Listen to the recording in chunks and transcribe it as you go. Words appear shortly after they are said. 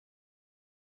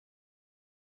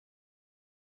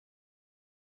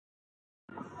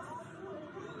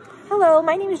Hello,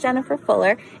 my name is Jennifer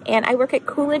Fuller, and I work at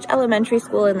Coolidge Elementary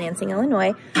School in Lansing,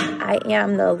 Illinois. I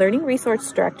am the Learning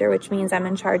Resource Director, which means I'm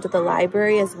in charge of the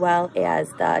library as well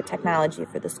as the technology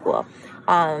for the school.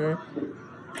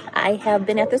 I have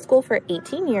been at the school for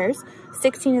 18 years.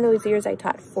 16 of those years I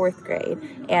taught 4th grade,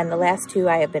 and the last 2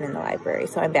 I have been in the library,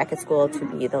 so I'm back at school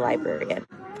to be the librarian.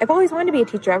 I've always wanted to be a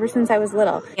teacher ever since I was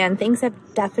little, and things have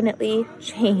definitely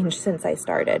changed since I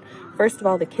started. First of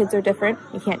all, the kids are different.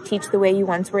 You can't teach the way you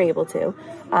once were able to.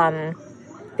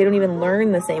 They don't even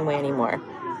learn the same way anymore.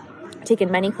 I've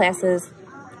taken many classes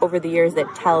over the years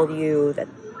that tell you that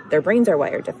their brains are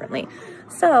wired differently.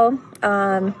 So,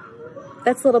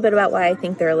 that's a little bit about why I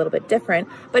think they're a little bit different,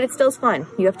 but it still is fun.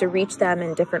 You have to reach them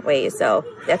in different ways. So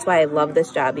that's why I love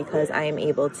this job, because I am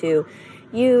able to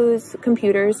use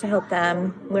computers to help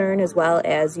them learn, as well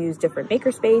as use different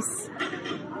makerspace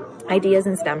ideas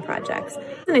and STEM projects.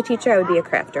 As a teacher, I would be a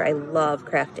crafter. I love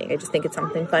crafting. I just think it's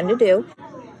something fun to do.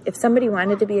 If somebody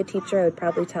wanted to be a teacher, I would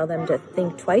probably tell them to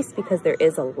think twice, because there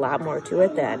is a lot more to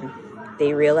it than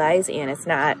they realize, and it's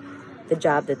not the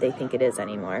job that they think it is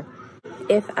anymore.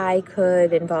 If I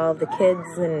could involve the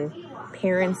kids and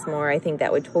parents more, I think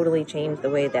that would totally change the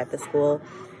way that the school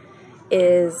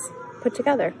is put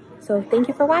together. So thank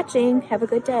you for watching. Have a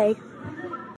good day.